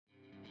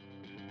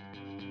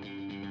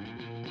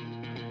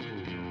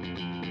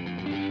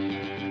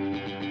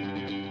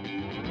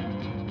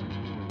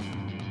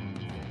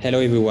Hello,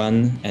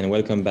 everyone, and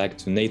welcome back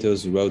to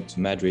NATO's Road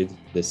to Madrid,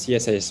 the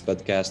CSIS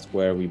podcast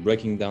where we're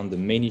breaking down the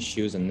main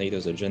issues on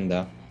NATO's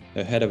agenda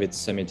ahead of its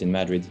summit in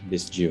Madrid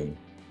this June.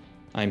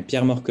 I'm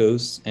Pierre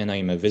Marcos, and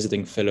I'm a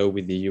visiting fellow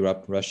with the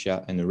Europe,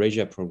 Russia, and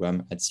Eurasia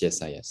program at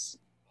CSIS.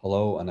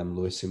 Hello, and I'm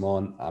Luis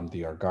Simon. I'm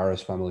the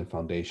Argaris Family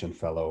Foundation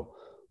Fellow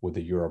with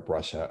the Europe,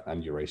 Russia,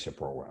 and Eurasia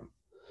program.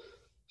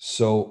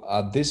 So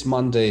this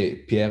Monday,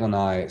 Pierre and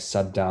I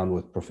sat down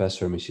with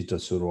Professor Michito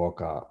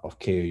Tsuruoka of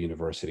Keio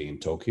University in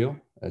Tokyo,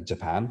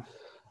 Japan.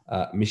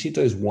 Michito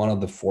is one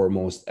of the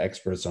foremost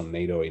experts on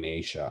NATO in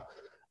Asia,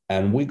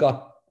 and we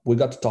got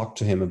to talk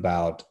to him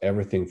about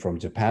everything from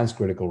Japan's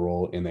critical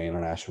role in the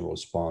international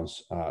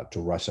response to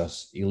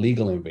Russia's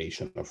illegal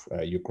invasion of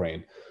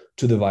Ukraine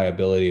to the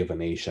viability of a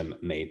nation,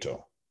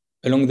 NATO.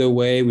 Along the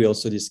way, we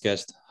also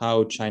discussed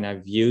how China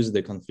views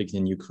the conflict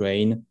in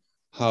Ukraine,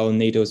 how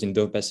NATO's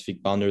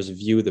Indo-Pacific partners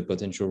view the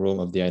potential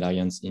role of the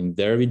alliance in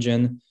their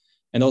region,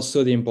 and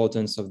also the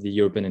importance of the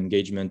European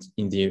engagement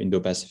in the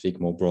Indo-Pacific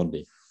more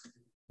broadly.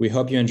 We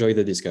hope you enjoy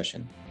the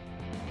discussion.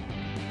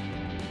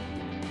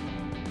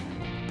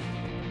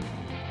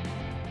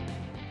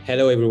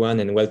 Hello, everyone,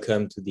 and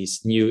welcome to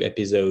these new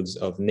episodes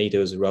of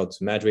NATO's Road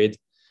to Madrid.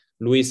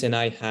 Luis and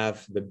I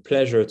have the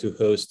pleasure to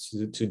host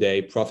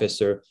today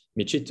Professor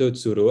Michito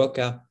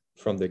Tsuruoka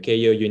from the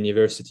Keio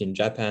University in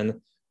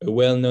Japan, a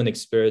well-known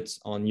expert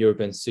on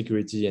European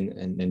security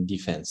and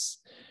defense.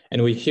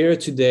 And we're here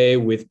today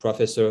with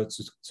Professor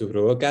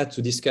Tsuruoka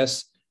to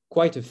discuss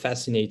quite a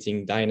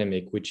fascinating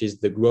dynamic, which is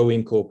the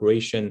growing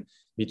cooperation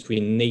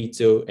between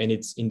NATO and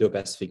its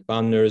Indo-Pacific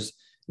partners,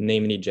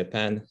 namely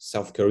Japan,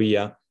 South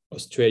Korea,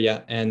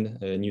 Australia, and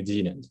New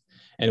Zealand.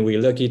 And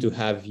we're lucky to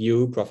have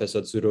you,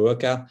 Professor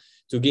Tsuruoka,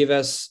 to give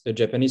us a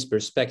Japanese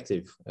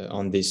perspective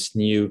on this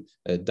new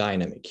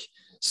dynamic.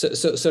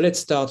 So let's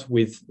start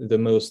with the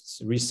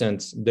most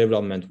recent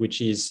development,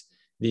 which is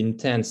the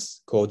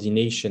intense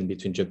coordination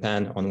between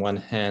Japan on one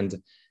hand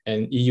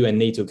and EU and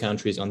NATO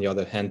countries on the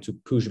other hand to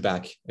push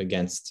back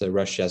against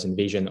Russia's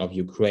invasion of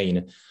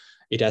Ukraine.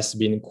 It has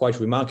been quite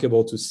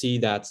remarkable to see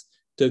that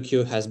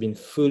Tokyo has been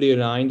fully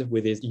aligned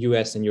with its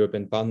US and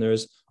European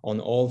partners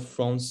on all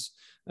fronts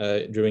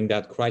during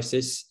that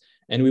crisis.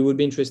 And we would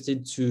be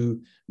interested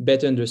to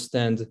better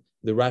understand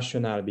the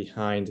rationale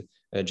behind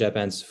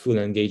Japan's full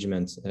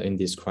engagement in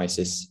this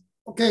crisis.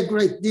 Okay,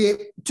 great.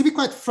 To be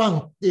quite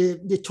frank,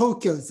 the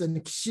Tokyo's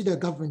and Kishida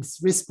government's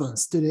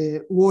response to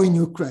the war in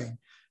Ukraine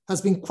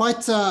has been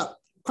quite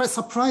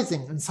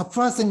surprising and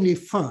surprisingly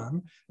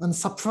firm and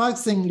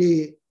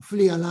surprisingly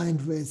fully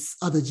aligned with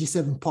other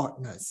G7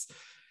 partners.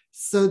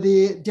 So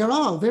there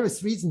are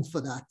various reasons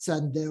for that.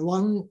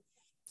 And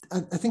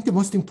I think the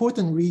most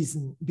important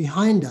reason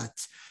behind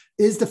that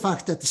is the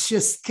fact that the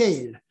sheer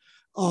scale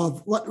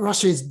of what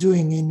Russia is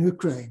doing in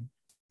Ukraine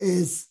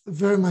is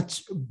very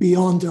much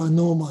beyond our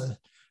normal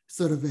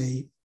sort of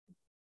a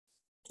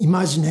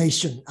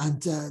imagination, and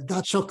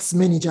that shocks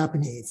many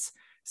Japanese.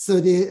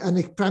 So the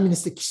Prime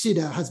Minister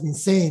Kishida has been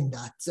saying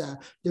that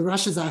the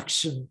Russia's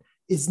action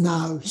is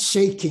now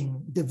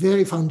shaking the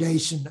very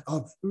foundation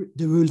of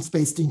the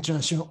rules-based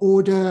international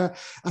order,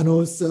 and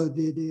also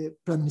the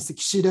Prime Minister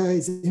Kishida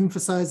is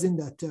emphasizing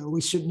that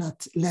we should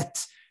not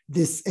let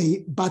this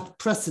a bad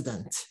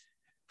precedent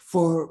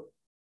for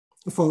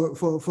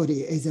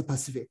the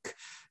Asia-Pacific.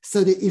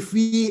 So that if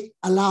we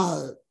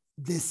allow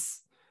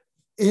this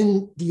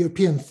in the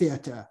European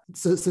theater,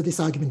 so this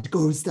argument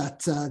goes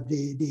that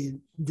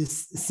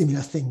this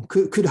similar thing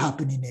could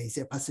happen in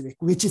Asia-Pacific,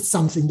 which is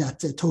something that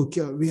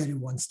Tokyo really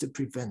wants to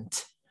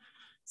prevent.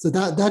 So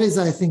that is,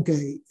 I think,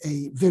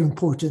 a very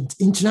important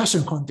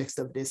international context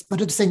of this.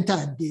 But at the same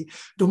time, the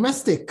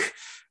domestic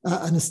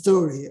and the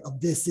story of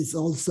this is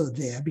also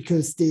there,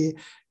 because there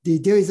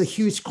is a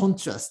huge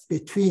contrast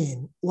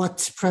between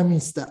what Prime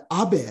Minister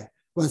Abe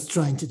was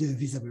trying to do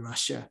vis-a-vis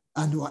Russia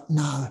and what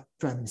now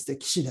Prime Minister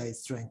Kishida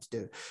is trying to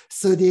do.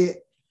 So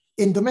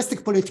in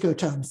domestic political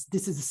terms,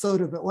 this is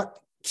sort of what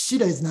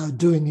Kishida is now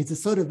doing is a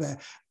sort of an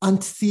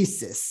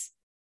antithesis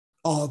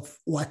of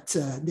what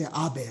the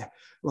Abe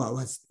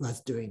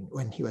was doing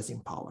when he was in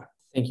power.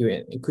 Thank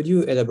you. Could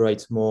you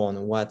elaborate more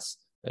on what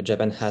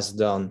Japan has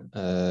done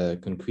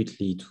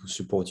concretely to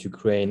support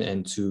Ukraine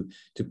and to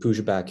push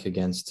back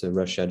against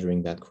Russia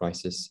during that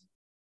crisis?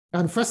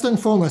 And first and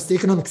foremost, the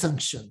economic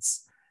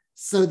sanctions.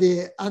 So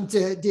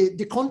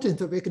the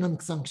content of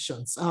economic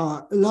sanctions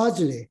are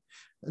largely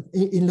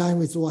in line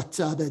with what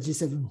other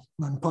G7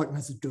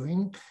 partners are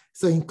doing.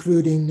 So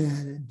including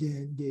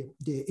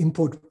the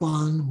import ban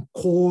on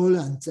coal,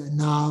 and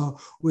now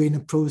we're in a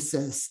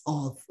process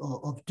of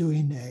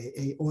doing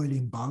a oil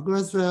embargo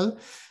as well.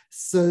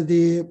 So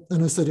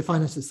and also the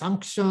financial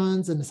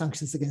sanctions and the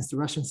sanctions against the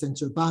Russian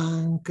central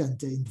bank, and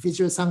the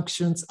individual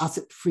sanctions,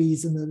 asset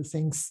freeze and other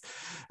things,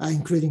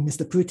 including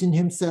Mr. Putin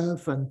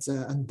himself and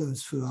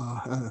those who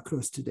are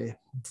close to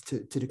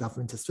the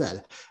government as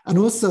well. And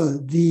also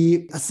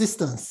the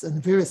assistance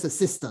and various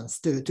assistance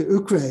to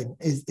Ukraine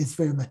is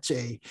very much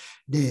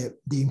the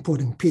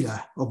important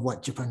pillar of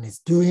what Japan is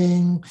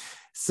doing.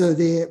 So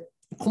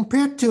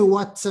compared to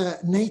what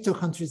NATO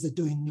countries are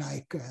doing,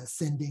 like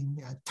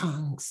sending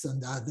tanks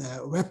and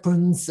other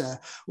weapons,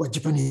 what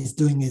Japan is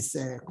doing is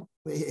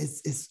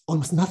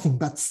almost nothing.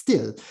 But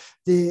still,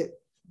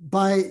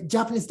 by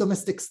Japanese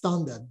domestic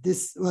standard,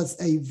 this was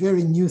a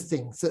very new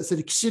thing. So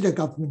the Kishida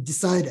government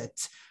decided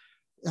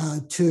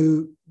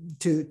to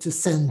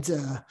send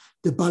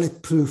the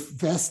bulletproof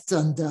vest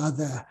and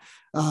other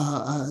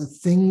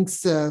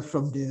things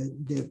from the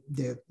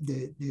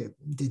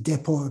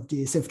depot of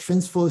the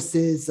self-defense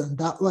forces, and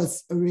that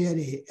was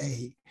really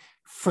a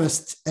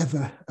first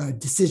ever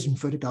decision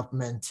for the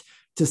government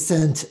to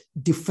send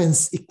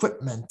defense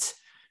equipment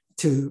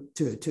to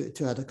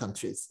other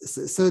countries.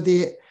 So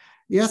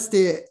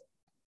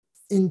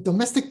in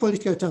domestic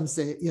political terms,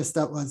 yes,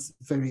 that was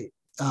very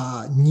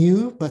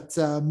new, but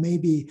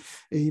maybe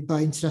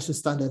by international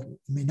standard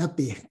may not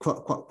be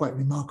quite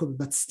remarkable.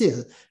 But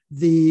still,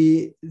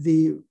 the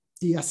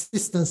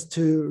assistance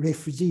to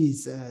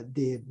refugees,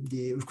 the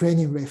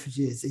Ukrainian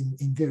refugees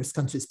in various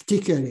countries,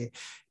 particularly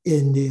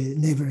in the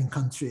neighboring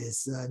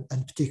countries,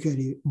 and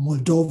particularly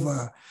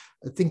Moldova,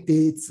 I think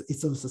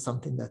it's also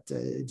something that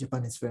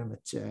Japan is very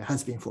much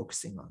has been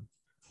focusing on.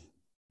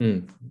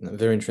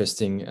 Very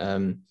interesting.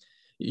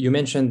 You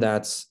mentioned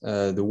that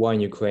the war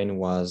in Ukraine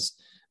was,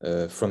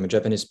 from a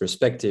Japanese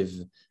perspective,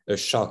 a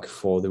shock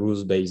for the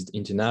rules-based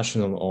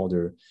international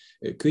order.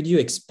 Could you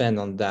expand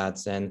on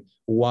that, and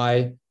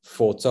why,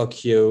 for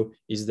Tokyo,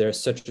 is there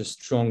such a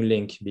strong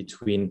link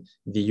between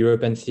the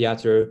European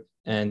theater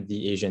and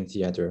the Asian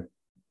theater?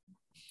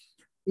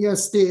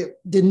 Yes, the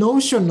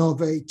notion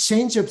of a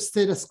change of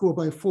status quo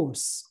by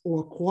force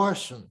or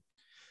coercion.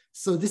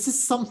 So this is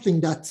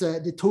something that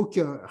the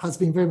Tokyo has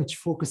been very much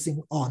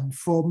focusing on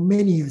for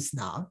many years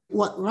now.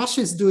 What Russia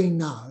is doing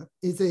now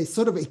is a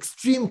sort of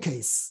extreme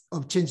case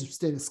of change of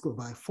status quo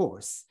by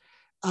force.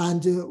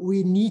 And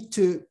we need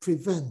to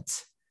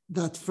prevent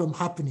that from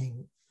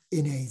happening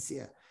in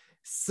Asia.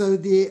 So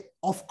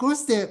of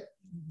course, the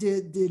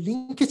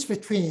linkage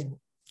between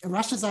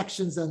Russia's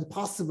actions and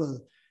possible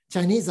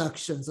Chinese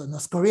actions or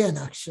North Korean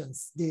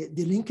actions, the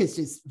linkage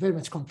is very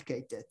much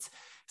complicated.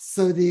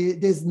 So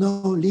there's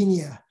no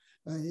linear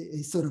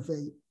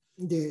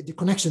the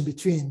connection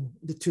between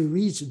the two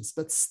regions.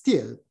 But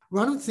still,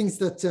 one of the things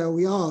that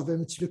we are very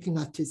much looking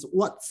at is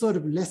what sort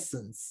of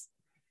lessons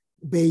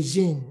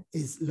Beijing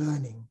is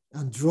learning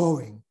and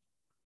drawing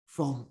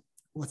from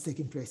what's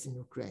taking place in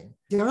Ukraine.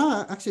 There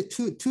are actually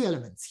two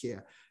elements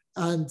here.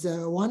 And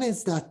one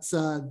is that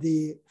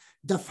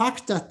the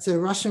fact that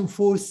Russian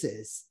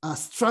forces are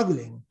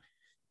struggling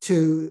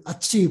to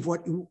achieve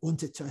what you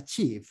wanted to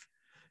achieve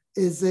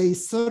is a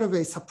sort of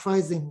a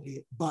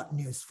surprisingly bad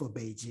news for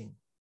Beijing.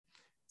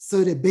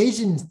 So the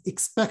Beijing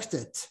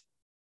expected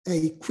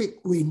a quick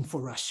win for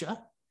Russia.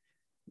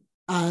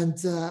 And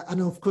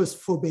of course,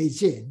 for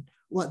Beijing,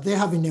 what they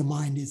have in their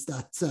mind is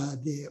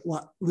that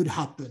what would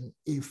happen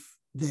if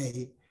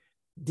they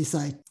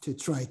decide to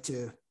try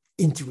to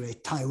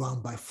integrate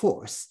Taiwan by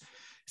force.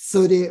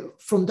 So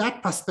from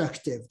that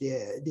perspective,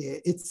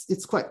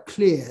 it's quite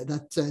clear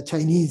that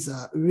Chinese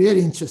are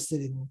really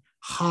interested in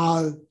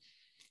how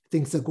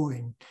things are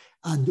going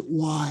and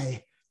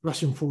why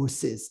Russian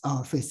forces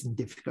are facing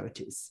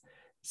difficulties.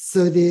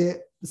 So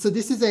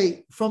this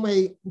is from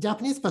a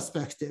Japanese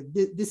perspective,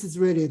 this is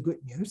really a good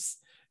news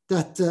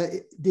that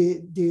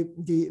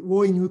the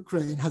war in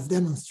Ukraine has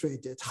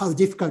demonstrated how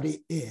difficult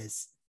it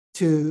is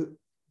to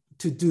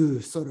do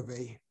sort of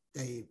a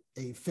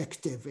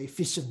effective,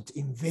 efficient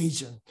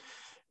invasion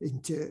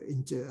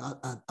into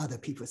other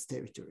people's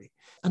territory.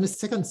 And the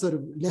second sort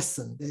of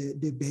lesson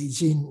the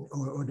Beijing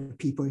or the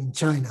people in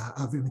China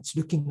are very much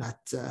looking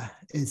at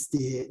is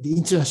the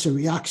international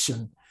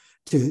reaction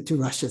to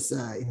Russia's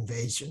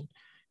invasion.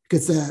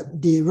 Because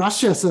the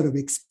Russia sort of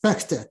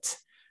expected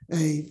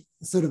a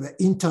sort of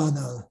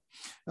internal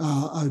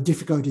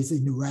difficulties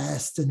in the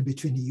West and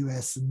between the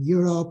US and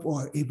Europe,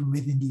 or even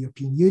within the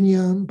European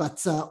Union.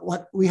 But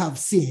what we have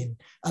seen,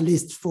 at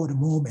least for the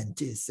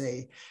moment, is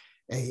a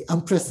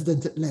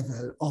unprecedented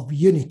level of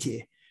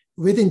unity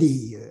within the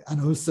EU,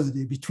 and also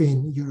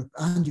between Europe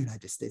and the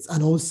United States,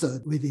 and also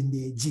within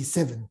the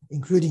G7,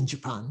 including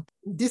Japan.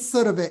 This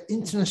sort of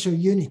international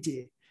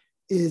unity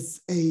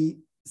is a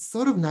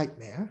sort of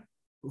nightmare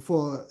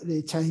for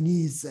the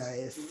Chinese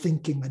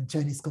thinking and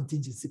Chinese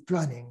contingency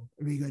planning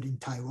regarding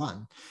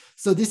Taiwan.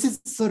 So this is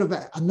sort of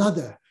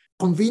another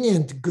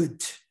convenient,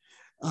 good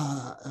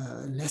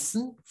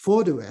lesson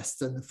for the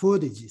West and for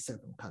the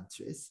G7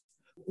 countries.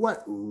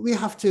 What we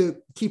have to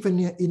keep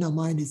in our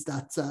mind is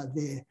that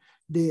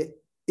it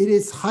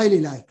is highly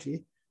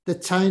likely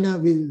that China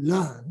will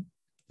learn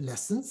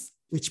lessons,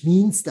 which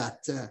means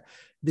that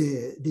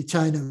the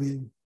China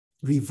will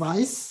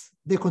revise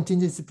their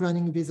contingency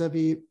planning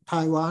vis-a-vis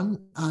Taiwan,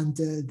 and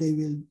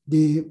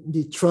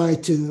they try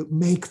to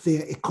make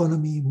their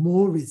economy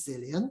more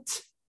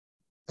resilient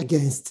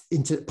against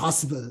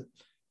possible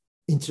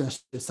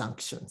international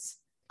sanctions.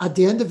 At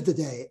the end of the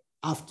day,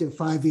 after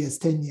 5 years,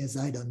 10 years,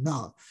 I don't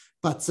know.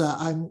 But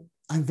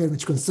I'm very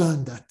much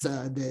concerned that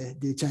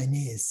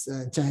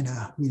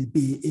China will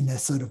be in a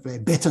sort of a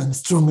better and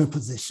stronger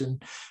position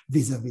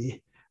vis-a-vis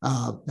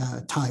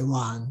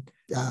Taiwan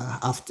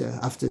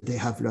after they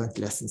have learned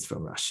lessons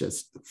from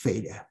Russia's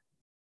failure.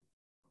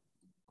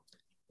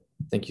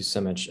 Thank you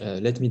so much.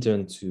 Let me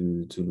turn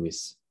to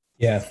Luis.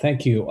 Yeah,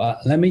 thank you.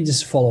 Let me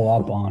just follow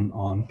up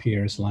on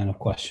Pierre's line of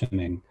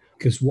questioning,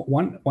 because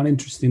one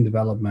interesting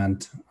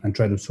development, and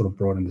try to sort of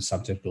broaden the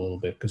subject a little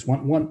bit, because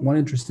one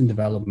interesting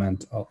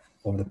development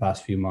over the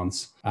past few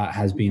months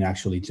has been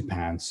actually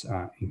Japan's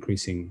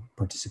increasing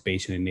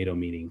participation in NATO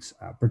meetings,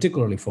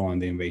 particularly following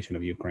the invasion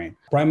of Ukraine.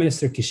 Prime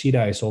Minister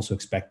Kishida is also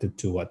expected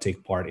to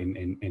take part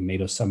in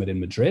NATO summit in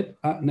Madrid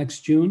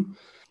next June.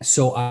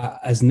 So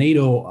as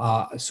NATO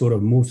sort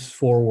of moves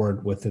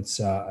forward with its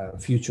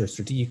future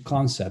strategic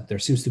concept, there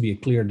seems to be a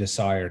clear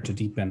desire to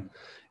deepen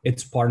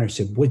its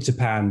partnership with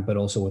Japan, but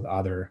also with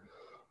other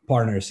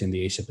partners in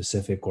the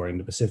Asia-Pacific or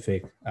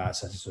Indo-Pacific,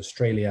 such as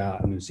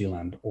Australia, New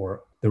Zealand,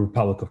 or the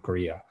Republic of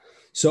Korea.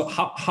 So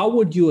how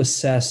would you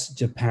assess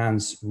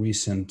Japan's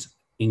recent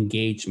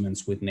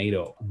engagements with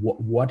NATO?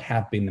 What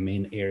have been the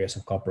main areas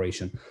of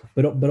cooperation?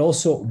 But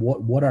also,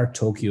 what are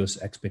Tokyo's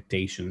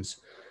expectations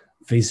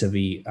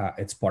vis-a-vis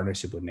its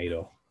partnership with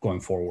NATO going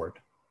forward?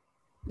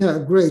 Yeah,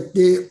 great.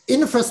 In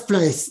the first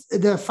place,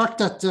 the fact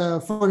that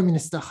Foreign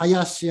Minister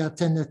Hayashi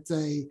attended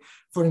a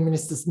foreign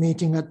ministers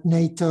meeting at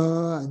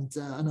NATO,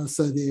 and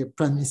also the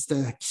Prime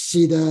Minister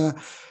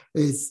Kishida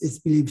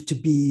is believed to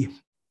be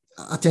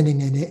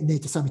attending a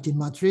NATO summit in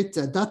Madrid.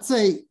 That's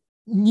a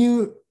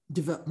new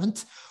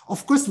development.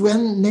 Of course,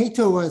 when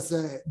NATO was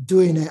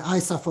doing an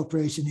ISAF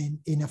operation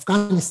in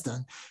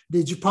Afghanistan,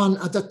 Japan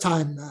at that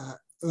time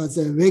was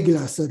a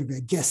regular sort of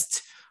a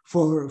guest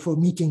for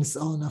meetings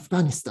on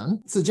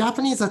Afghanistan. So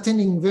Japanese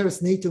attending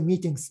various NATO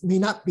meetings may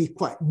not be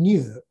quite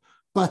new,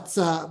 but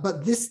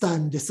this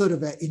time the sort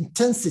of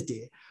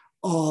intensity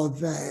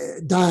of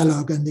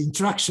dialogue and the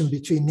interaction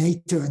between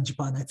NATO and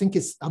Japan, I think,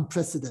 is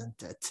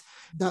unprecedented.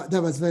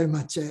 That was very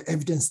much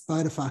evidenced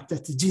by the fact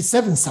that the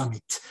G7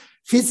 summit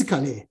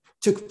physically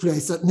took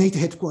place at NATO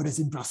headquarters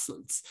in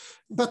Brussels.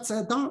 But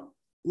that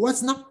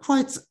was not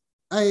quite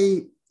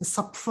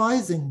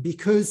surprising,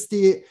 because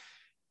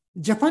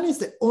Japan is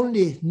the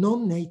only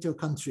non-NATO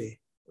country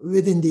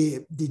within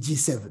the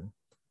G7.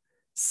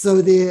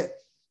 So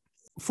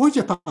for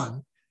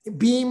Japan,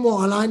 being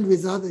more aligned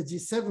with other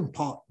G7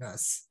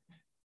 partners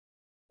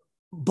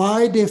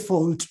by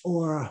default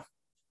or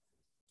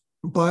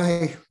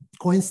by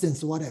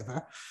coincidence,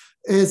 whatever,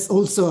 is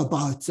also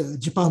about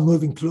Japan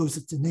moving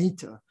closer to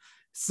NATO.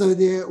 So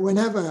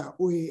whenever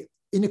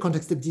in the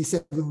context of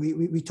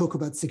G7, we talk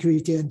about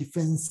security and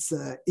defense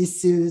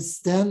issues,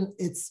 then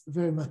it's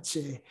very much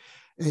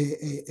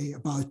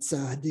about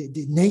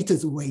the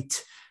NATO's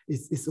weight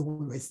is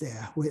always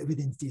there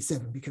within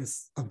G7,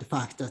 because of the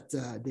fact that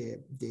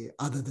the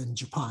other than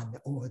Japan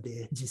or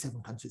the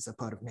G7 countries are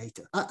part of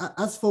NATO.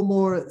 As for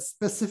more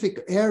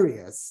specific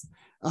areas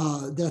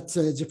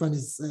that Japan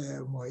is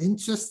more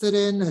interested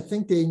in, I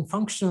think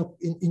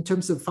in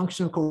terms of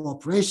functional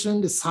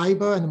cooperation, the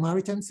cyber and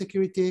maritime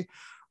security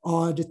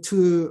are the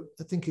two,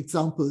 I think,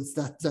 examples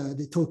that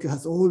the Tokyo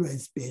has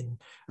always been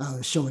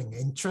showing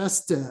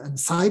interest. And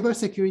cyber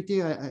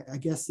security, I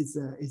guess,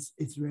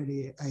 is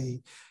really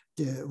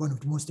one of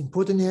the most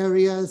important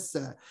areas,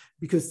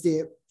 because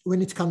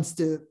when it comes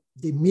to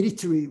the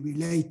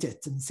military-related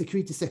and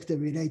security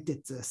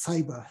sector-related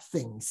cyber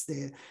things,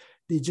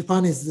 the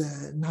Japan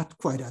is not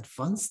quite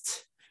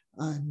advanced,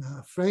 I'm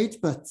afraid,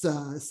 but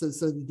so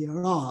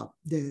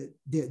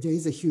there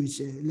is a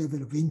huge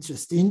level of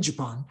interest in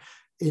Japan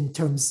in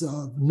terms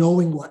of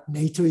knowing what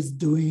NATO is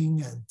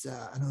doing,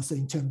 and also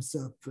in terms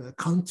of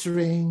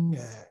countering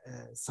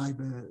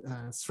cyber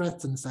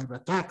threats and cyber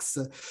attacks.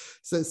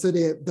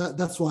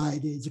 That's why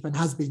Japan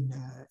has been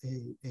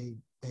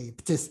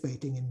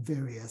participating in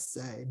various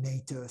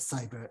NATO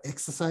cyber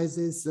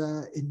exercises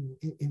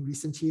in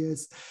recent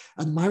years.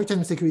 And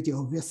maritime security,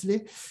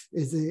 obviously,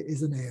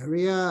 is an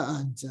area,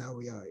 and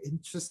we are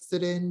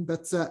interested in.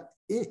 But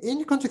in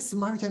the context of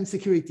maritime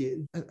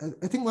security,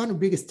 I think one of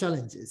the biggest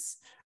challenges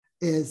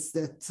is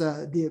that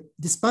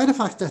despite the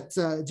fact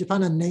that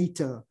Japan and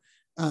NATO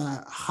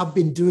have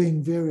been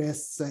doing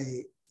various,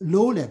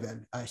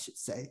 low-level, I should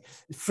say,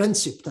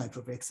 friendship type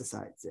of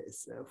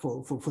exercises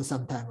for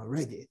some time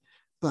already.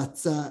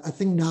 But I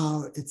think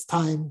now it's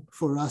time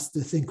for us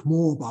to think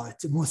more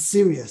about more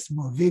serious,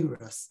 more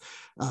vigorous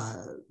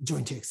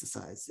joint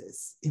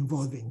exercises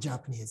involving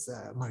Japanese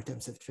maritime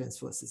self-defense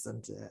forces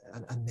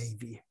and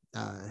Navy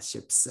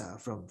ships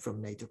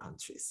from NATO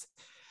countries.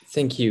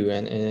 Thank you,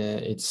 and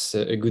it's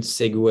a good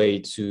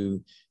segue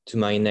to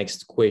my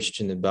next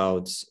question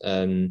about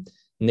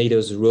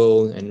NATO's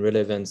role and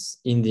relevance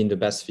in the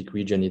Indo-Pacific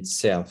region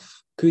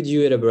itself. Could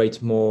you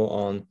elaborate more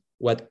on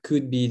what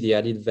could be the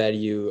added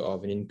value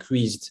of an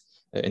increased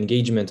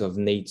engagement of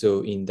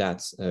NATO in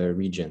that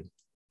region?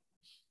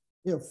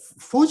 Yeah,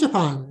 for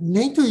Japan,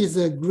 NATO is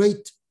a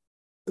great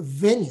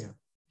venue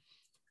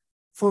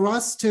for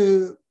us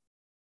to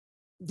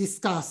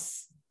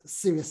discuss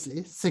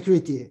seriously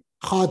security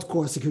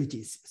hardcore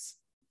security issues.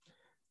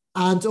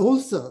 And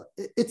also,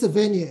 it's a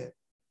venue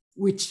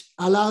which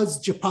allows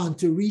Japan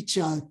to reach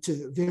out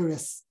to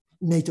various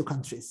NATO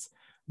countries.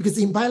 Because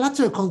in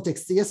bilateral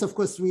context, yes, of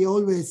course, we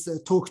always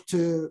talk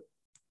to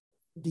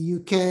the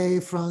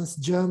UK, France,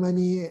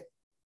 Germany,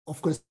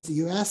 of course, the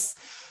US.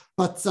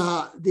 But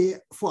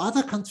for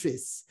other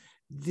countries,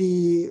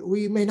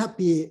 we may not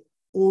be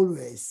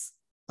always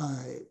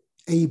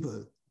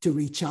able to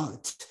reach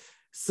out.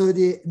 So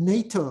the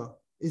NATO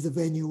is a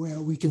venue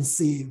where we can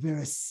see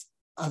various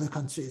other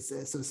countries.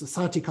 So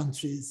 30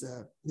 countries,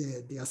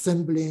 they're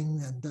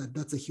assembling, and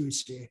that's a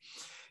huge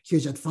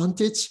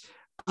advantage.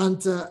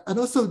 And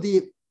also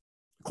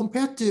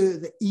compared to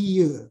the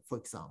EU, for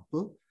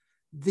example,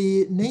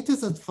 the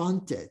NATO's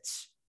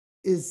advantage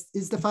is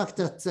the fact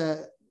that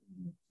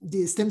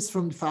stems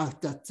from the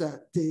fact that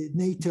the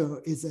NATO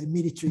is a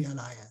military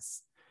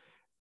alliance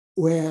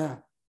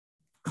where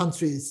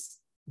countries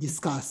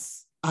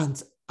discuss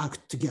and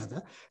act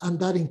together, and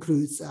that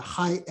includes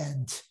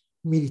high-end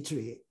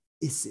military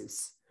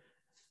issues.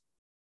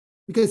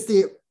 Because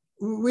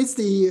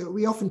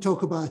we often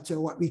talk about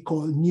what we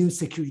call new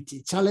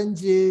security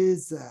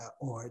challenges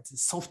or the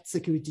soft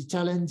security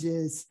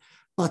challenges.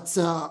 But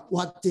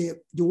what the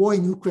war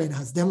in Ukraine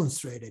has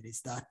demonstrated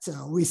is that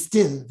we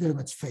still very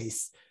much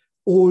face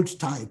old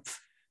type,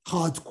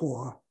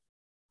 hardcore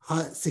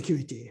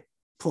security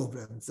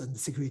problems and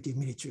security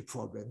military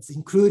problems,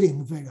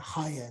 including very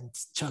high-end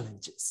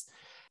challenges.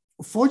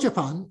 For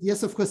Japan,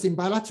 yes, of course, in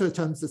bilateral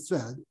terms as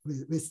well,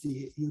 with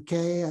the UK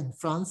and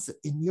France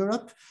in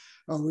Europe,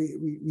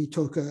 we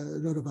talk a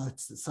lot about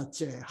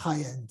such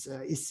high-end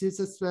issues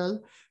as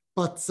well.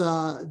 But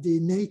the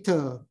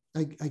NATO,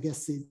 I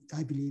guess,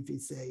 I believe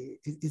is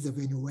a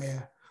venue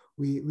where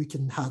we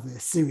can have a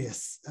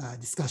serious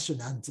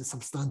discussion and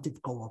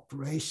substantive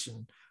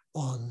cooperation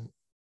on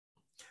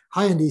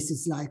high-end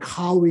issues like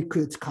how we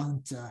could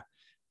counter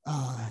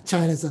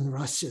China's and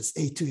Russia's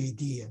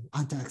A2AD and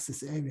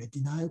anti-access area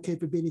denial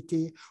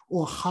capability,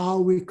 or how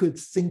we could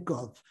think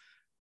of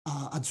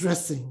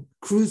addressing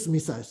cruise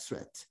missile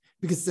threat.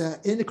 Because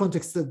in the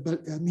context of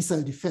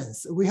missile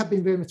defense, we have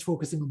been very much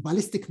focusing on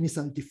ballistic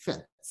missile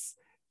defense.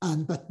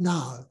 But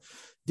now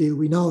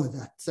we know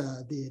that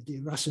the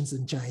Russians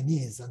and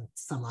Chinese and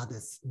some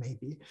others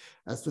maybe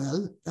as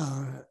well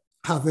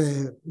have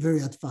a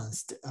very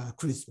advanced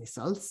cruise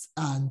missiles,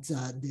 and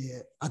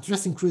the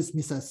addressing cruise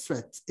missile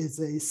threat is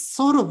a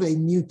sort of a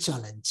new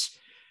challenge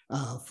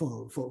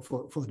for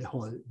the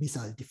whole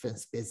missile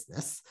defense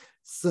business.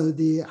 So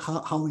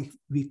how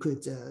we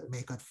could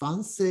make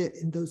advance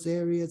in those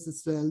areas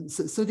as well.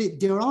 So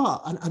there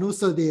are, and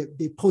also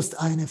the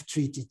post-INF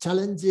treaty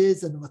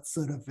challenges and what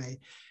sort of a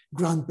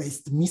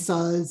ground-based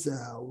missiles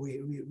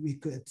we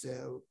could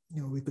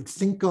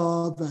think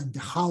of, and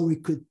how we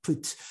could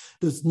put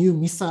those new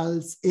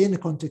missiles in the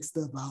context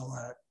of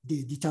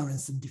the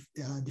deterrence and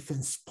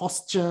defense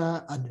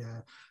posture, and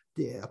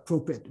the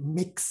appropriate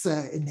mix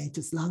in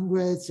NATO's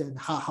language, and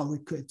how we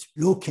could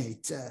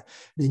locate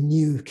the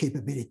new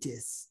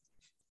capabilities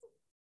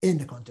in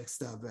the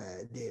context of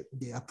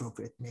the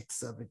appropriate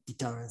mix of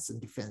deterrence and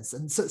defense.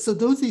 And so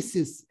those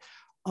issues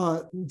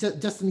are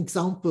just an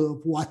example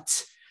of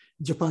what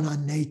Japan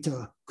and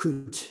NATO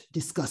could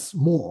discuss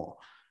more.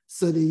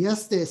 So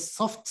the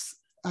soft,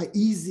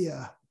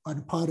 easier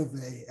on part of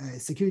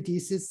security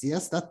issues,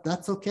 yes,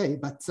 that's okay.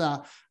 But I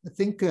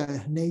think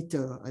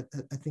NATO,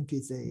 I think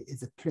is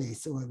a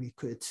place where we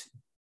could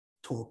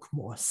talk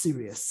more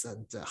serious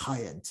and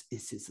high-end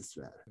issues as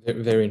well.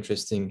 Very, very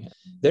interesting.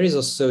 There is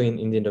also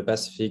in the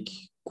Indo-Pacific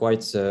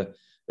quite a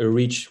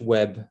rich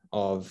web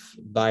of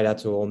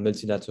bilateral,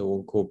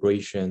 multilateral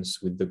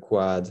cooperations with the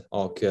Quad,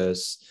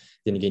 AUKUS,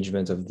 the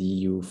engagement of the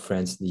EU,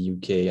 France, the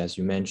UK, as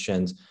you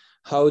mentioned.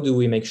 How do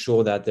we make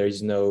sure that there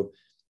is no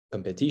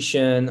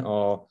competition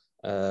or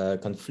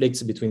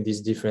conflicts between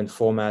these different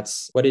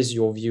formats? What is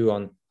your view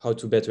on how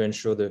to better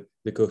ensure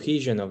the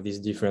cohesion of these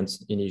different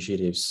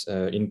initiatives,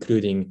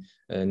 including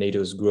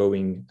NATO's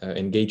growing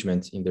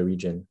engagement in the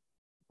region?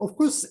 Of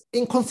course,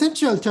 in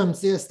conceptual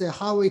terms, yes,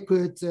 how we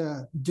could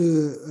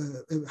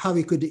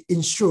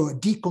ensure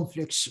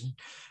deconfliction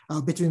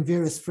between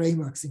various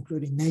frameworks,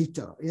 including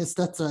NATO. Yes,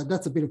 that's a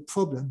bit of a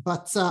problem.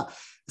 But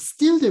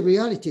still, the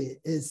reality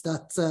is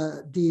that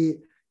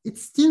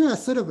it's still a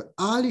sort of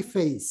early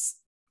phase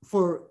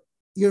for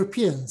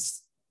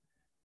Europeans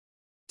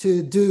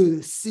to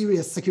do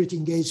serious security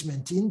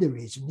engagement in the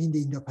region, in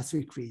the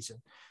Indo-Pacific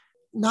region.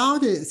 Now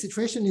the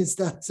situation is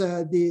that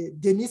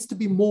there needs to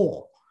be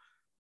more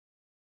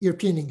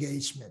European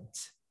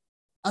engagement.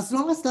 As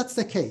long as that's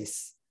the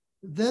case,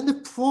 then the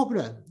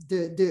problem,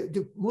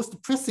 the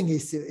most pressing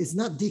issue is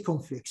not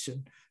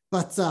deconfliction,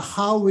 but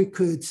how we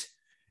could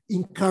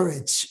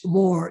encourage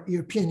more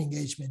European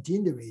engagement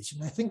in the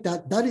region. I think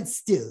that is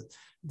still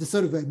the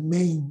sort of a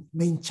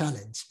main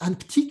challenge, and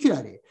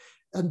particularly,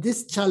 and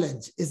this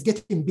challenge is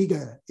getting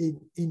bigger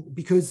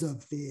because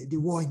of the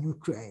war in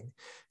Ukraine.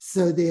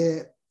 So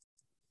the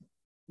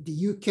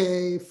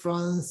UK,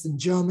 France, and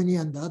Germany,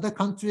 and the other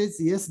countries,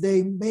 yes,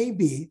 they may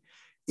be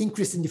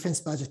increasing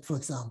defense budget, for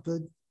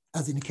example,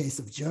 as in the case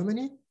of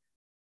Germany,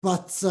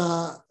 but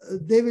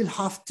they will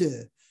have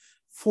to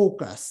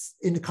focus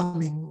in the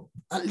coming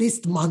at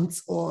least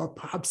months or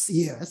perhaps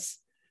years.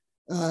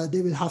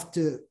 They will have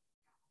to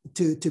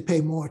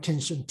pay more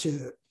attention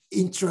to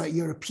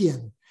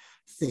intra-European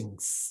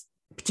things,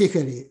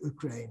 particularly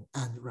Ukraine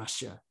and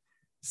Russia.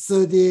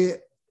 So the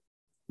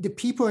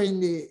people in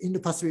the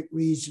Indo-Pacific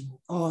region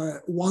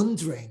are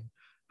wondering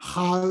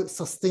how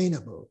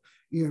sustainable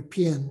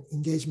European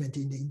engagement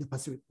in the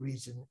Indo-Pacific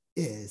region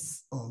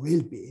is or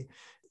will be.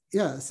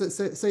 Yeah,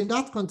 so in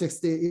that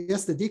context,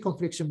 yes, the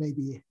deconfliction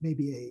may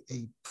be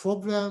a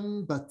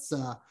problem, but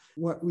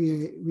what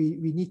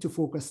we need to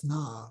focus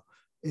now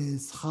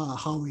is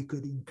how we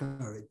could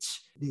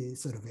encourage the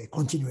sort of a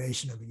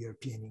continuation of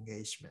European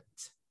engagement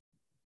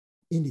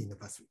in the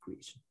Indo-Pacific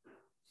region.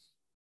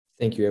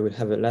 Thank you. I would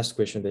have a last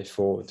question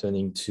before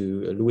turning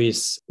to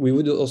Luis. We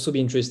would also be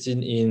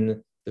interested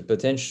in the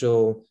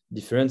potential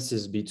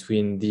differences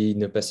between the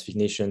Indo-Pacific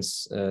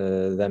nations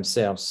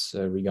themselves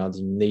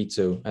regarding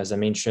NATO. As I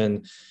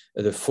mentioned,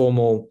 the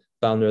formal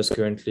partners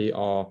currently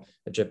are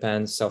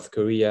Japan, South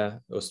Korea,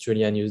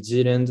 Australia, New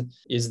Zealand.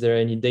 Is there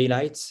any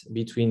daylight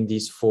between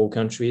these four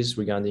countries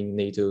regarding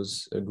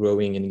NATO's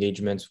growing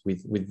engagement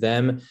with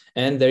them?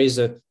 And there is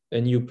a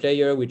new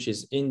player, which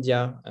is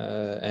India,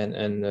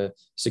 and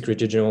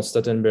Secretary General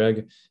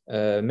Stoltenberg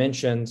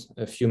mentioned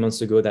a few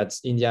months ago that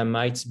India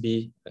might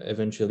be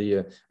eventually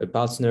a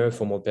partner,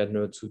 formal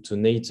partner to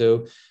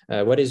NATO.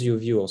 What is your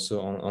view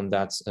also on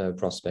that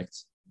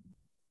prospect?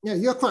 Yeah,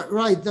 you're quite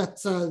right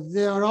that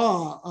there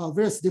are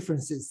various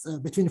differences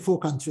between four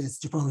countries,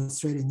 Japan,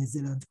 Australia, New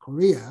Zealand,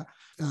 Korea,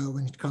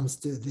 when it comes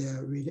to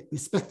their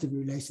respective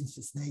relations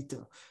with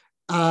NATO.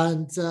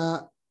 And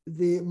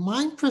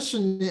my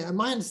impression,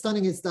 my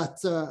understanding is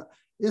that,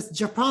 yes,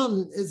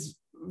 Japan is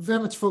very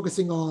much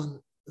focusing on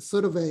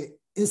sort of a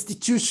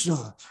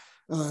institutional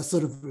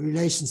sort of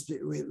relations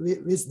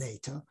with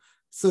NATO.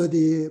 So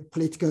the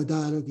political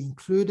dialogue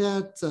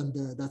included,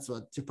 and that's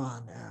what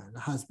Japan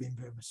has been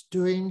very much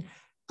doing.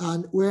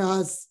 And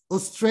whereas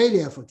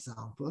Australia, for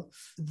example,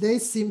 they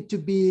seem to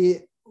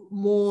be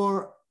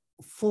more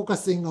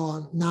focusing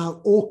on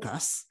now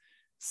AUKUS,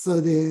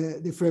 so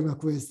the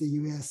framework with the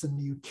US and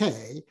the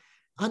UK.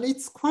 And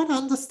it's quite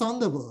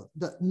understandable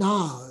that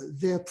now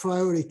their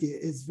priority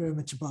is very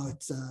much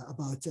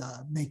about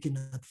making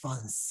an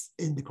advance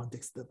in the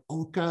context of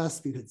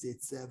AUKUS, because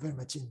it's very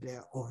much in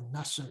their own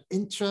national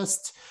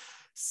interest.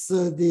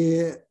 So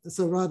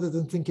rather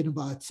than thinking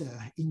about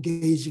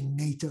engaging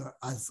NATO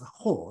as a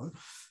whole,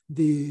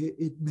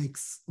 it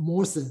makes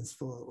more sense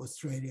for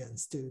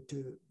Australians to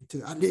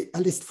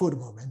at least for the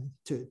moment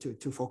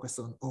to focus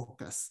on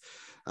AUKUS.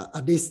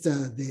 At least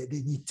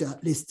they need to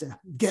at least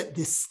get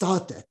this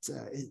started.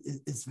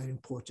 It's very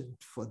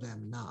important for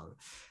them now.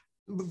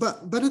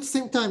 But at the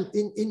same time,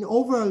 in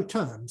overall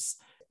terms,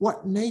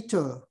 what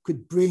NATO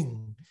could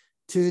bring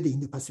to the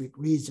Indo-Pacific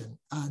region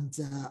and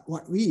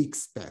what we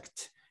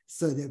expect,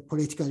 so the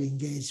political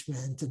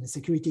engagement and the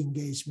security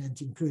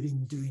engagement,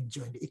 including doing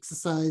joint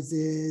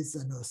exercises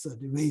and also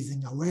the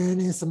raising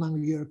awareness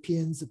among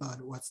Europeans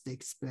about what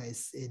takes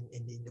place in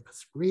the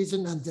Indo-Pacific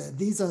region. And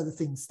these are the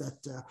things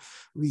that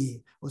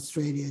we,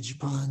 Australia,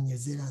 Japan, New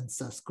Zealand,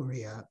 South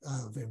Korea,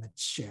 very much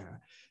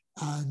share.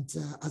 And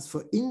as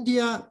for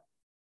India,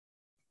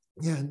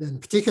 yeah, and then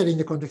particularly in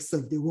the context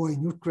of the war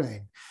in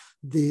Ukraine,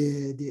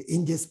 the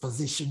India's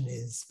position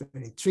is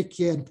very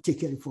tricky, and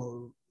particularly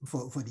for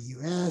the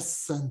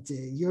US and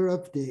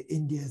Europe,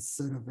 India's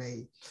sort of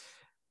a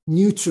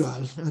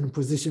neutral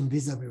position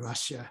vis-a-vis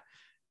Russia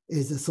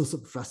is a source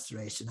of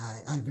frustration.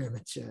 I very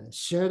much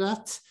share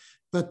that.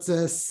 But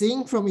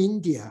seeing from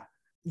India,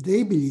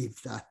 they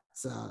believe that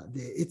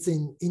it's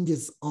in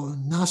India's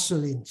own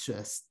national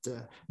interest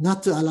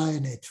not to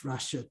alienate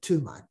Russia too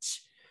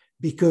much,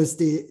 because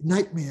the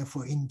nightmare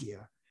for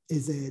India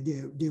is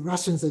the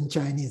Russians and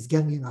Chinese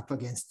ganging up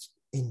against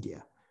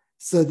India.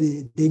 So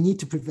they need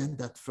to prevent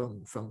that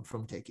from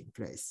taking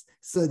place.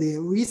 So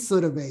we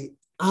sort of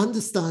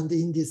understand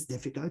India's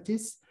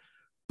difficulties,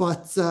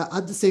 but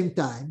at the same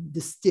time,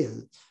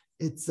 still,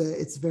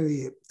 it's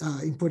very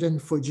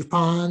important for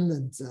Japan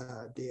and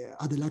the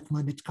other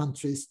like-minded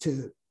countries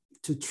to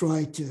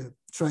try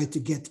to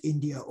get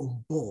India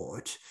on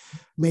board.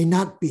 May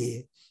not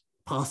be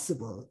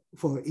possible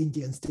for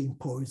Indians to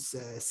impose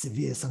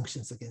severe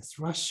sanctions against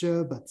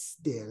Russia, but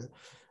still,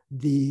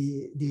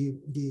 we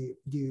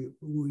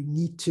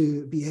need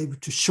to be able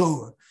to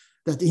show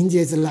that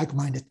India is a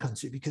like-minded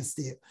country, because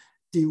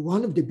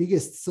one of the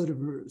biggest sort of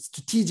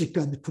strategic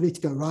and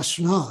political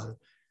rationale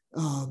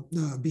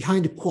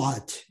behind the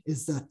Quad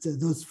is that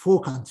those four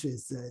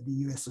countries, the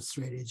US,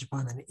 Australia,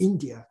 Japan, and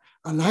India,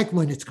 are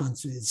like-minded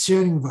countries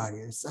sharing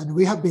values, and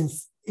we have been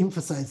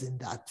emphasizing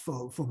that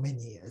for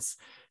many years.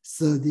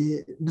 So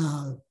we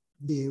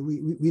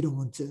don't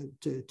want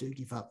to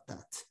give up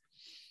that.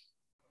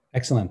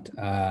 Excellent.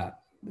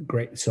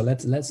 Great. So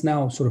let's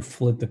now sort of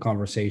flip the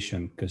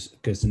conversation,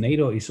 because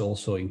NATO is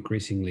also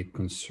increasingly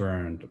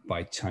concerned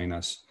by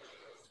China's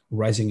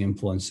rising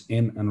influence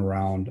in and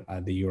around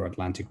the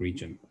Euro-Atlantic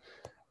region.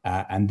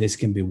 And this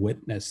can be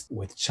witnessed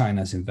with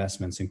China's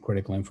investments in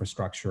critical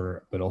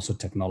infrastructure, but also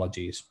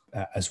technologies,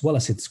 as well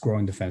as its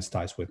growing defense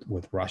ties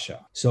with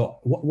Russia. So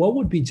what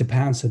would be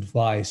Japan's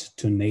advice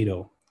to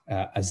NATO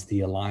as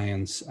the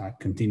alliance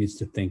continues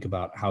to think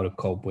about how to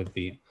cope with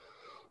the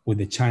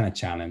China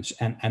challenge?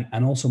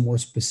 And also more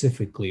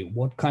specifically,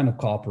 what kind of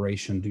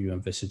cooperation do you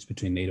envisage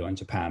between NATO and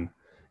Japan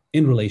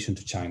in relation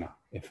to China,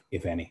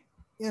 if any?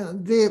 Yeah,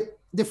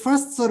 the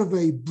first sort of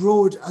a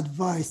broad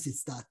advice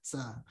is that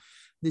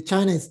the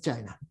China is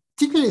China.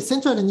 Particularly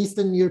Central and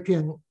Eastern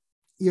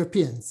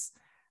Europeans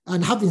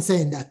and have been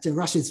saying that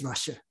Russia is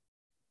Russia.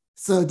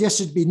 So there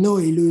should be no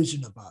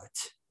illusion about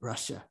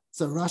Russia.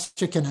 So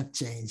Russia cannot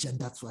change, and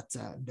that's what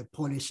the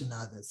Polish and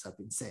others have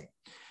been saying.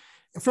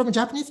 From a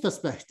Japanese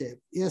perspective,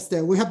 yes,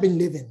 we have been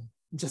living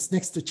just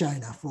next to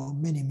China for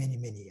many, many,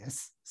 many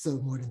years. So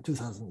more than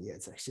 2,000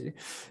 years, actually.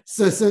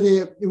 So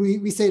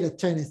we say that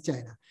China is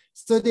China.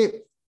 So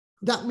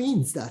that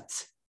means that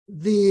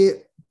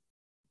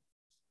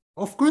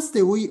of course,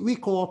 we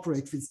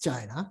cooperate with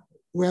China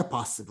where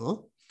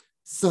possible.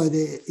 So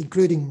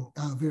including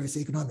various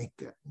economic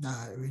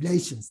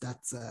relations,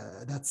 that's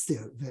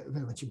still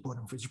very much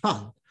important for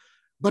Japan.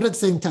 But at the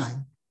same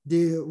time,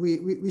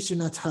 we should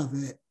not have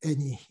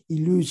any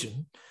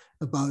illusion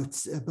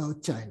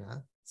about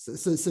China.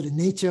 So the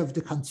nature of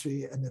the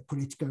country and the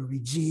political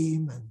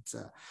regime, and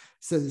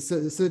so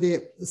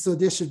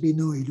there should be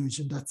no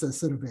illusion. That's a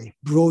sort of a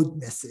broad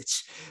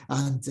message,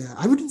 and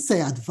I wouldn't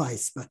say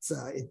advice, but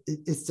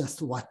it's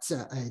just what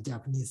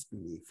Japanese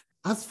believe.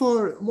 As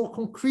for more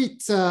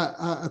concrete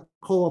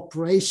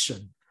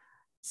cooperation,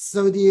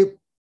 so the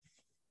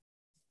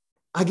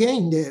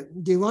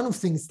one of the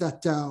things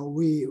that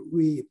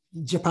we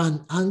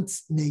Japan and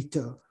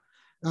NATO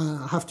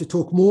have to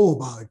talk more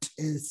about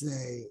is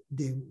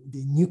the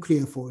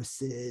nuclear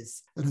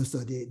forces, and also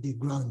the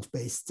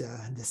ground-based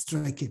the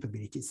strike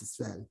capabilities as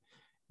well.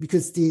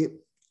 Because the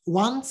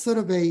one sort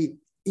of a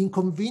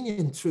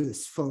inconvenient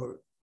truth for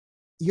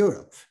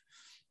Europe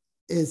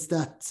is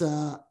that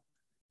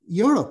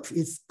Europe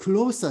is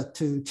closer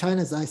to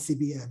China's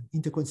ICBM,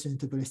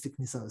 intercontinental ballistic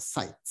missile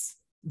sites,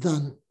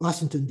 than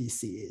Washington,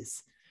 D.C.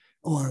 is,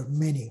 or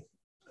many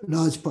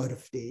large part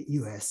of the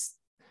US.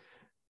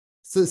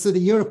 So the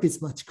Europe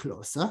is much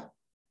closer.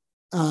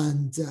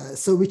 And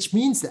so which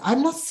means that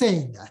I'm not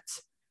saying that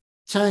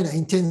China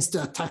intends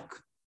to attack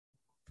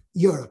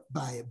Europe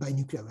by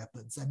nuclear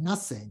weapons. I'm not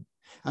saying,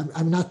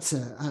 I'm not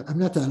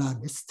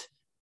alarmist,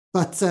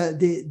 but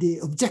the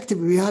objective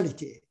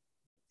reality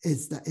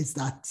is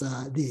that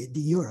the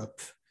Europe,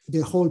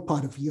 the whole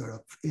part of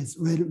Europe is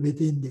well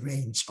within the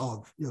range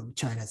of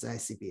China's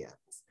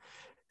ICBMs.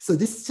 So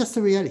this is just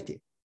a reality.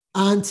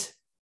 And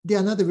the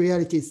another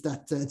reality is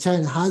that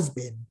China has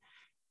been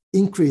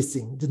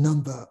increasing the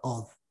number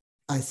of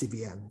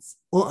ICBMs,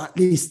 or at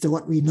least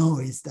what we know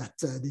is that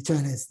the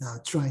China is now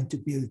trying to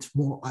build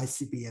more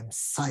ICBM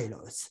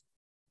silos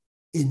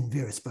in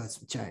various parts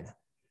of China.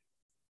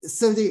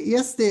 So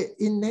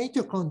in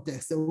NATO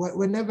context,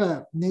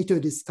 whenever NATO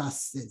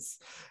discusses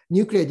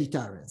nuclear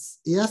deterrence,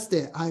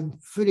 I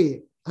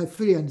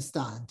fully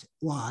understand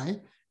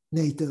why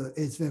NATO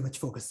is very much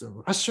focused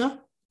on Russia.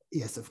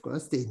 Yes, of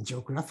course, in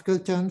geographical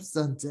terms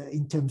and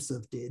in terms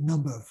of the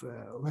number of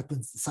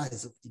weapons, the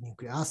size of the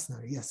nuclear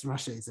arsenal. Yes,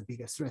 Russia is a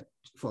bigger threat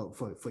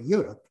for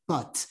Europe,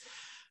 but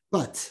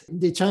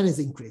the China is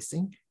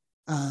increasing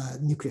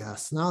nuclear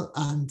arsenal,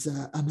 and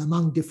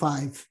among the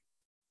five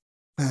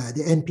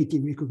the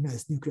NPT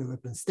recognized nuclear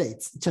weapon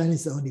states, China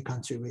is the only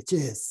country which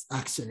is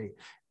actually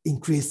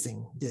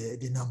increasing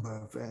the number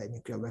of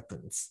nuclear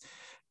weapons.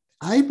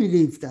 I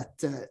believe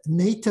that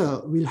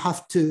NATO will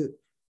have to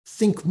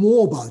think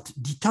more about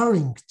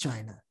deterring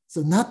China.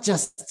 So not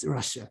just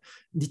Russia,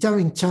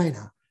 deterring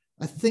China,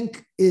 I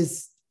think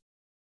is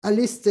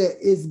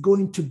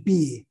going to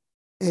be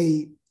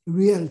a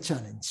real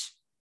challenge,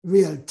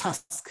 real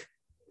task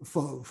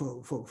for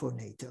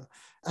NATO.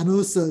 And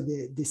also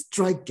the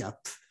strike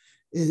gap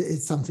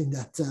is something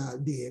that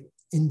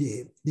in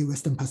the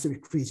Western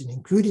Pacific region,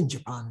 including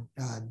Japan,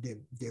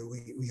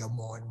 we are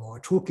more and more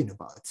talking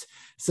about.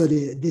 So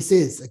this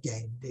is,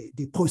 again,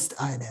 the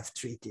post-INF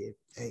treaty,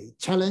 a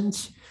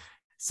challenge.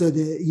 So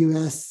the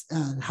US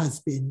has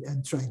been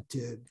trying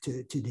to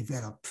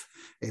develop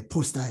a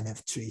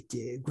post-INF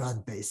treaty,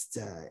 ground-based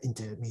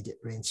intermediate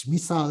range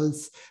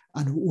missiles,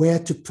 and where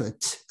to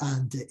put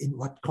and in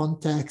what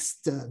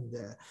context. And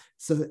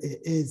so it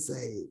is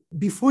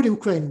before the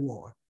Ukraine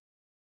war,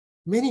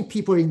 many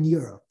people in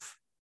Europe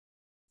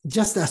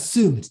just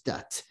assumed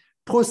that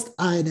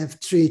post-INF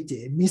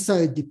treaty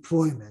missile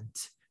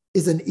deployment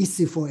is an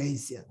issue for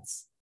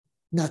Asians,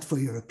 not for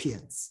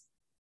Europeans.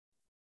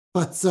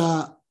 But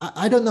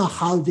I don't know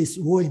how this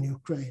war in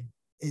Ukraine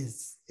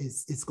is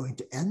going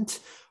to end,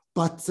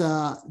 but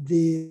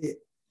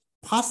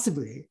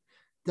possibly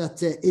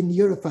that in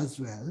Europe as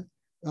well,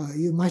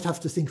 you might have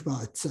to think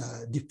about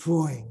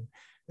deploying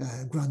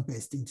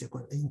ground-based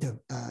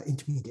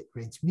intermediate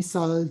range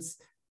missiles.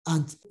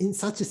 And in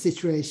such a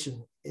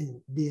situation,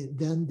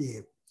 then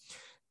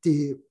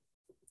the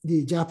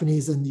the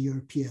Japanese and the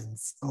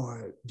Europeans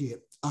or the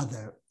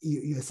other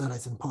US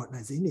allies and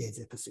partners in the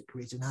Asia-Pacific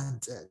region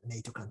and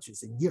NATO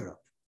countries in Europe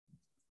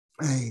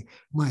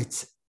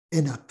might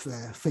end up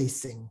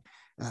facing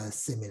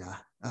similar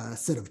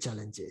set of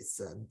challenges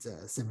and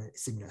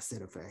similar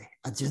set of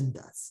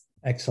agendas.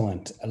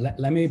 Excellent.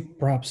 Let me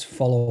perhaps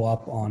follow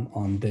up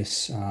on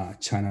this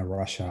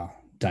China-Russia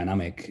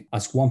dynamic.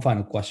 Ask one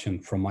final question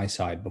from my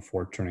side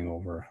before turning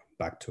over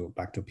back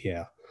to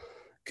Pierre.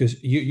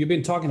 Because you've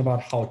been talking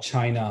about how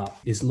China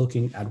is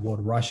looking at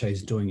what Russia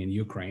is doing in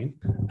Ukraine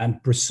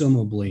and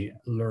presumably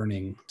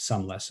learning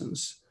some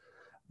lessons.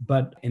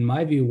 But in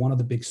my view, one of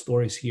the big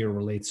stories here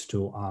relates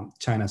to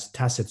China's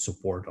tacit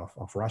support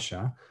of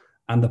Russia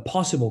and the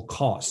possible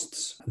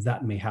costs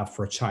that may have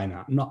for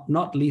China,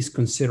 not least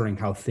considering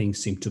how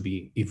things seem to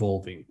be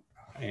evolving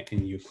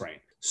in Ukraine.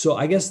 So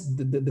I guess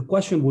the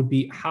question would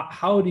be,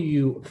 how do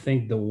you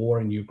think the war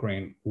in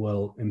Ukraine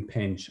will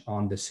impinge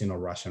on the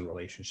Sino-Russian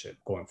relationship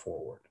going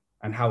forward?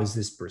 And how is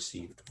this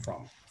perceived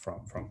from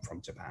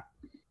Japan?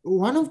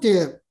 One of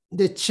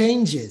the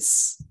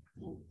changes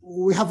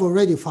we have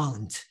already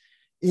found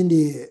in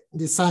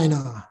the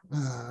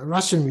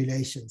Sino-Russian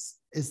relations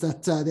is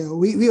that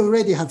we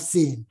already have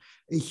seen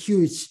a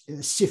huge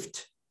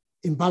shift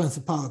in balance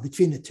of power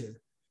between the two.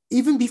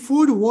 Even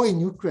before the war in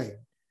Ukraine,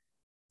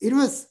 it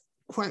was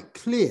quite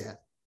clear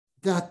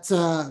that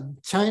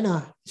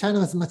China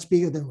was much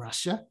bigger than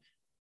Russia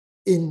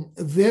in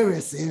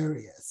various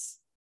areas.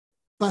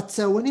 But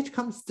when it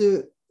comes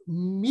to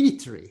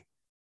military,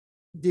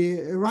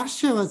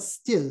 Russia was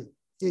still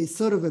a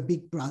sort of a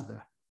big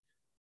brother,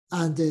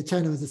 and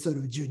China was a sort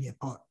of a junior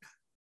partner.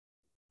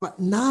 But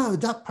now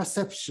that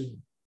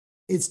perception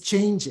is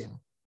changing,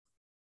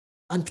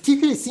 and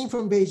particularly seen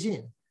from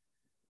Beijing,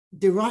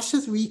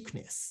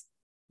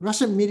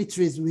 Russian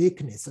military's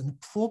weakness and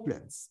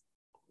problems.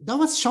 That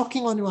was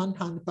shocking on the one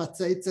hand, but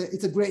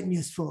it's a great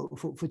news for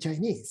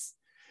Chinese,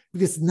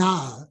 because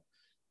now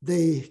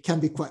they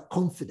can be quite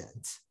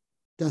confident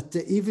that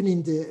even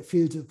in the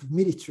field of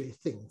military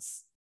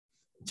things,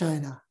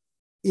 China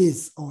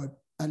is, or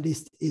at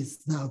least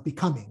is now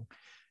becoming,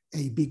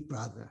 a big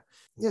brother.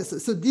 Yes,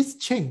 so this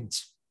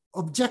change,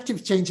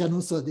 objective change and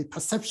also the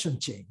perception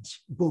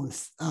change,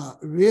 both are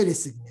really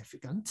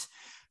significant.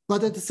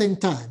 But at the same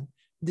time,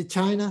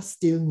 China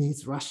still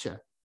needs Russia,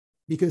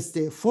 because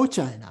for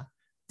China,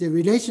 the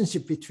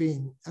relationship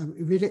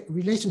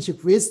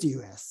relationship with the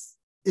US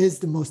is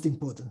the most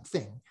important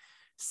thing.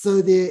 So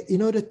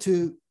in order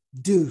to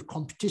do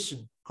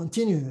competition,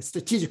 continue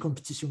strategic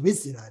competition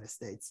with the United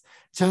States,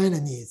 China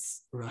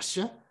needs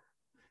Russia.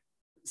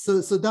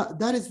 So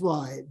that is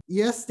why,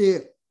 yes,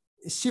 the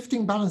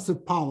shifting balance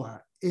of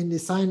power in the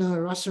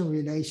Sino-Russian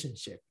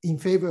relationship in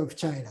favor of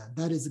China,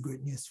 that is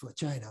good news for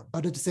China.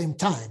 But at the same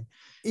time,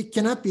 it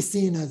cannot be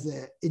seen as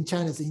in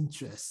China's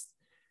interest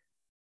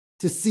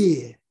to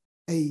see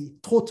a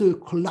total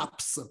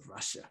collapse of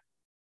Russia,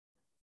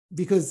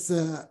 because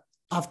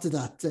after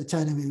that,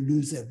 China will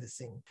lose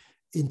everything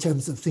in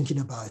terms of thinking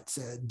about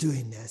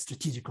doing a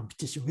strategic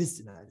competition with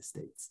the United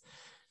States.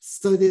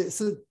 So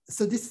this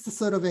is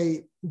sort of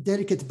a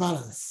delicate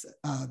balance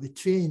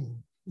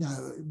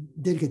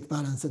delicate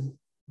balance and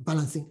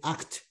balancing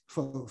act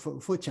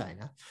for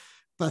China.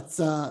 But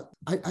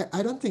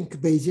I don't think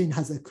Beijing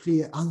has a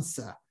clear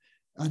answer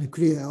and a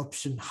clear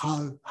option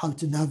how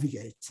to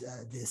navigate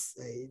this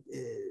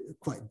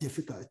quite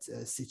difficult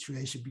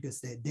situation,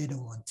 because they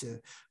don't want to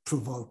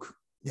provoke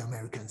the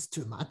Americans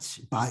too much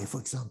by, for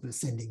example,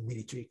 sending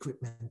military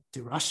equipment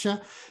to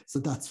Russia. So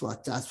that's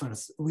what, as far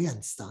as we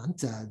understand,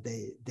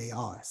 they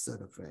are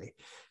sort of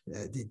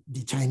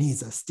the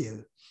Chinese are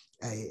still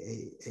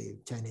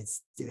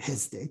Chinese still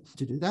hesitate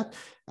to do that,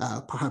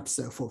 perhaps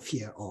for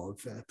fear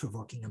of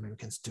provoking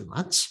Americans too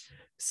much.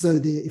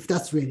 So if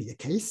that's really the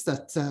case,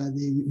 that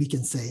we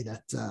can say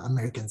that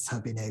Americans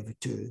have been able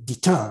to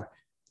deter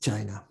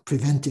China,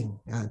 preventing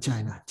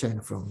China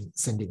from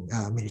sending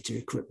military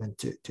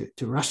equipment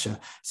to Russia.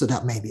 So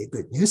that may be a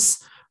good news.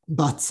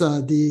 But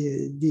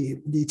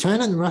the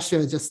China and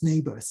Russia are just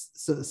neighbors.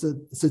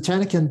 So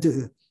China can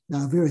do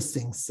various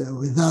things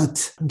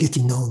without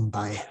getting known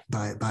by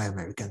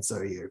Americans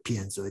or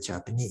Europeans or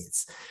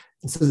Japanese.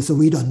 So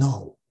we don't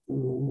know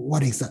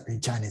what exactly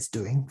China is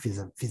doing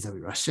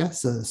vis-a-vis Russia.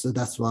 So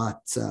that's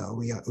what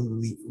we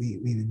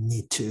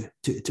need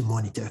to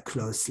monitor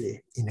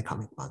closely in the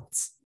coming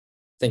months.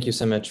 Thank you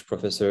so much,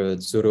 Professor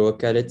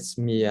Tsuruoka. Let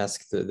me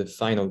ask the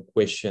final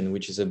question,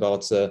 which is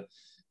about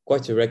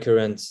quite a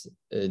recurrent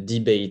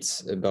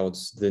debate about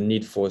the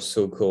need for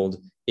so-called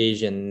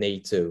Asian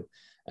NATO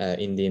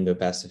in the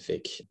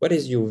Indo-Pacific. What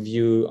is your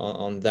view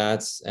on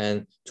that,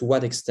 and to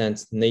what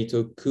extent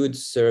NATO could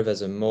serve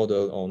as a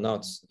model or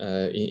not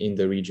in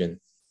the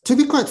region? To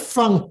be quite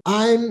frank,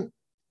 I'm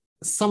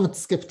somewhat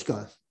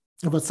skeptical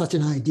about such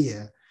an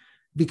idea,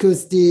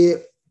 because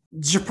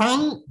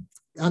Japan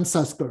and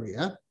South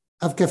Korea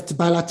have kept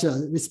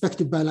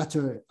respective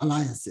bilateral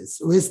alliances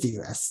with the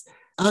US,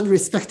 and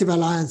respective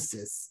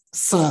alliances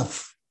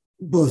serve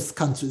both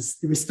countries,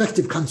 the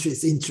respective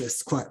countries'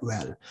 interests quite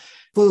well.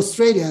 For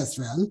Australia as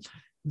well,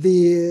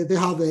 they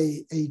have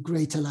a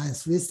great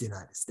alliance with the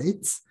United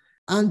States.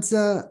 And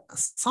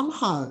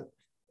somehow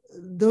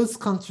those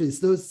countries,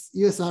 those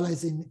US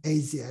allies in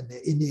Asia and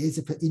in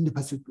the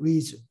Indo-Pacific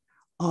region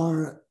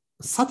are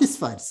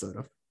satisfied sort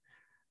of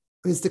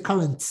with the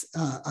current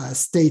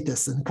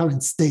status and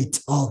current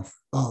state of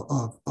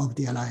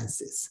the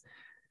alliances.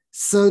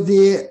 So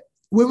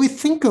when we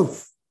think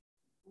of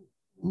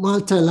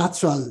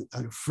multilateral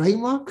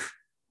framework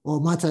or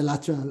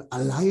multilateral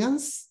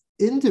alliance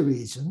in the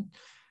region,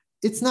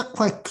 it's not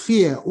quite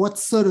clear what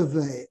sort of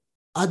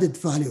added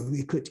value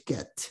we could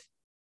get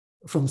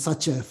from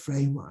such a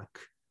framework.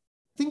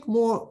 I think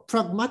more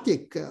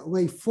pragmatic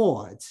way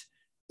forward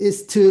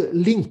is to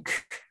link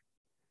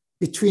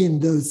between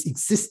those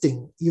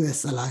existing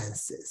US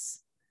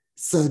alliances.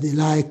 So they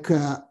like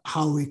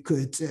how we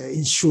could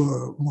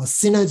ensure more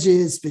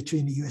synergies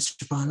between the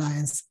US-Japan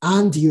alliance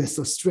and the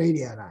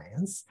US-Australia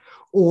alliance,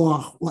 or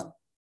what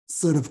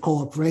sort of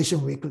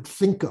cooperation we could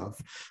think of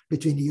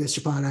between the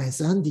US-Japan alliance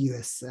and the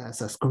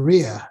US-South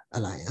Korea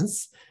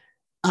alliance.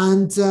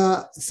 And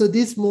so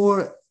this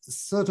more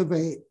sort of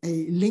a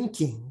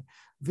linking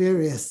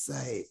various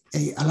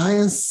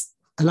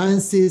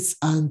alliances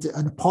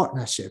and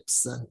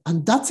partnerships.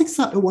 And that's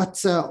exactly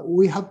what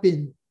we have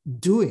been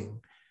doing.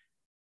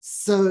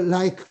 So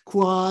like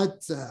Quad,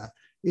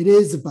 it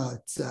is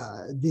about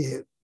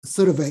the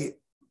sort of a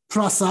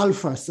plus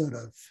alpha sort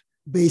of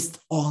based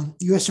on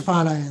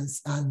US-Japan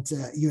alliance and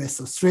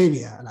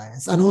US-Australia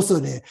alliance, and also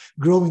the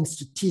growing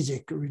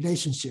strategic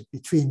relationship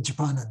between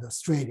Japan and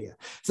Australia.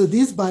 So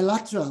these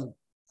bilateral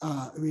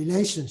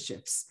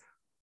relationships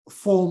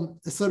form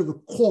a sort of a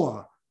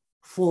core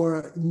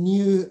for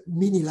new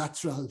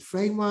minilateral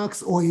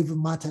frameworks or even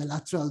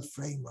multilateral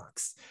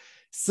frameworks.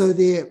 So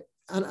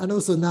and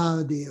also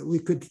now we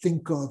could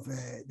think of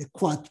the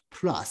Quad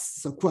Plus,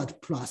 so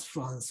Quad Plus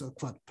France or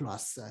Quad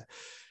Plus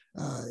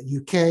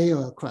UK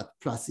or Quad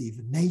Plus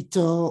even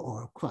NATO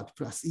or Quad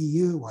Plus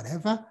EU,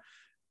 whatever.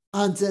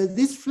 And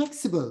these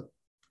flexible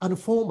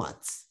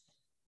formats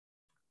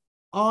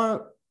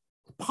are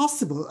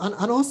possible.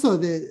 And also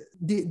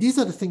these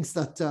are the things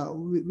that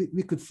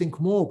we could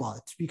think more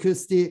about,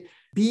 because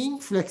being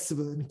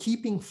flexible and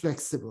keeping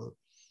flexible,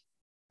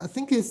 I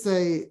think is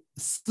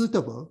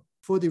suitable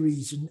for the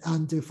region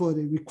and for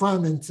the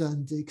requirements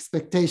and the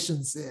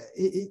expectations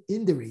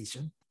in the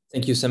region.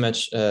 Thank you so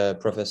much,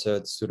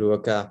 Professor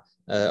Tsuruoka.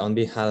 On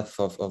behalf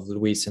of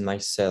Luis and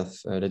myself,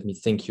 let me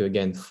thank you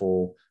again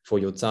for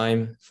your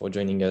time, for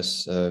joining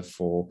us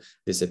for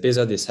this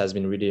episode. This has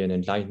been really an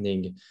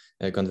enlightening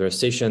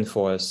conversation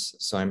for us.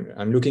 So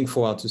I'm looking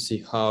forward to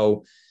see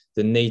how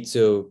the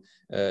NATO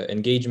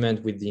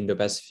engagement with the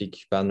Indo-Pacific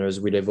partners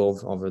will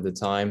evolve over the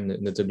time,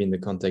 notably in the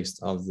context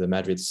of the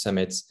Madrid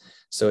summit.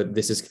 So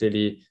this is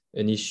clearly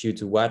an issue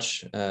to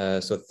watch.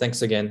 So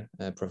thanks again,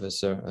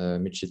 Professor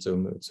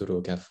Michito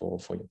Tsuruoka,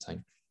 for your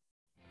time.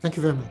 Thank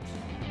you very much.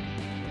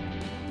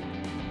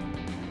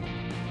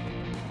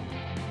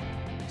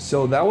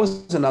 So that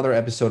was another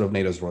episode of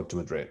NATO's Road to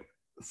Madrid.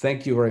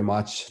 Thank you very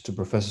much to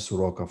Professor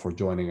Tsuruoka for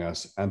joining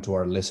us and to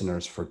our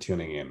listeners for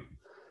tuning in.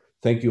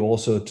 Thank you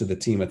also to the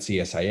team at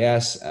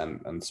CSIS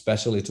and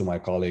especially to my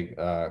colleague,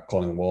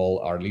 Colin Wall,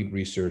 our lead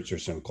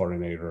researchers and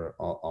coordinator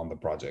on the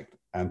project,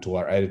 and to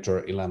our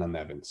editor, Ilana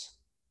Nevins.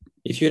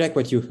 If you like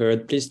what you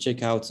heard, please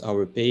check out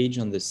our page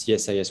on the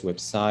CSIS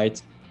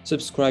website,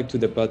 subscribe to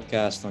the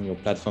podcast on your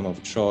platform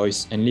of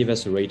choice, and leave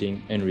us a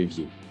rating and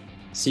review.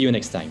 See you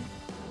next time.